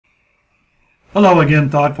Hello again,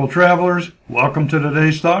 thoughtful travelers. Welcome to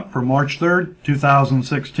today's thought for March 3rd,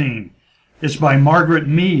 2016. It's by Margaret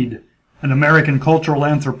Mead, an American cultural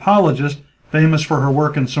anthropologist famous for her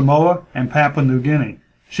work in Samoa and Papua New Guinea.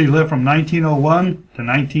 She lived from 1901 to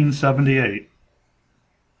 1978.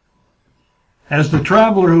 As the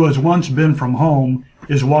traveler who has once been from home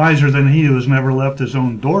is wiser than he who has never left his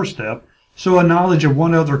own doorstep, so a knowledge of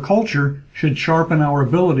one other culture should sharpen our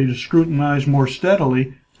ability to scrutinize more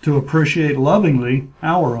steadily, to appreciate lovingly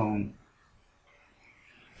our own.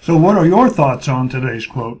 So what are your thoughts on today's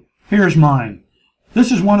quote? Here's mine.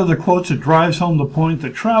 This is one of the quotes that drives home the point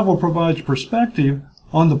that travel provides perspective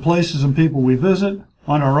on the places and people we visit,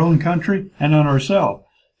 on our own country, and on ourselves.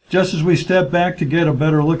 Just as we step back to get a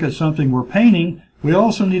better look at something we're painting, we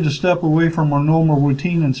also need to step away from our normal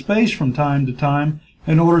routine and space from time to time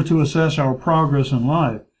in order to assess our progress in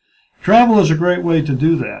life. Travel is a great way to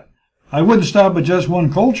do that. I wouldn't stop at just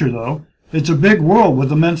one culture, though. It's a big world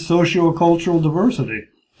with immense socio-cultural diversity.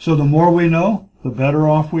 So the more we know, the better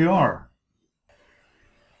off we are.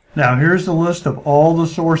 Now here's the list of all the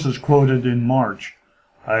sources quoted in March.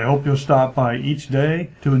 I hope you'll stop by each day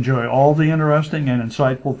to enjoy all the interesting and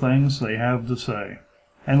insightful things they have to say.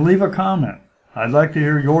 And leave a comment. I'd like to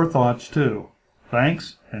hear your thoughts too.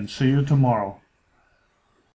 Thanks, and see you tomorrow.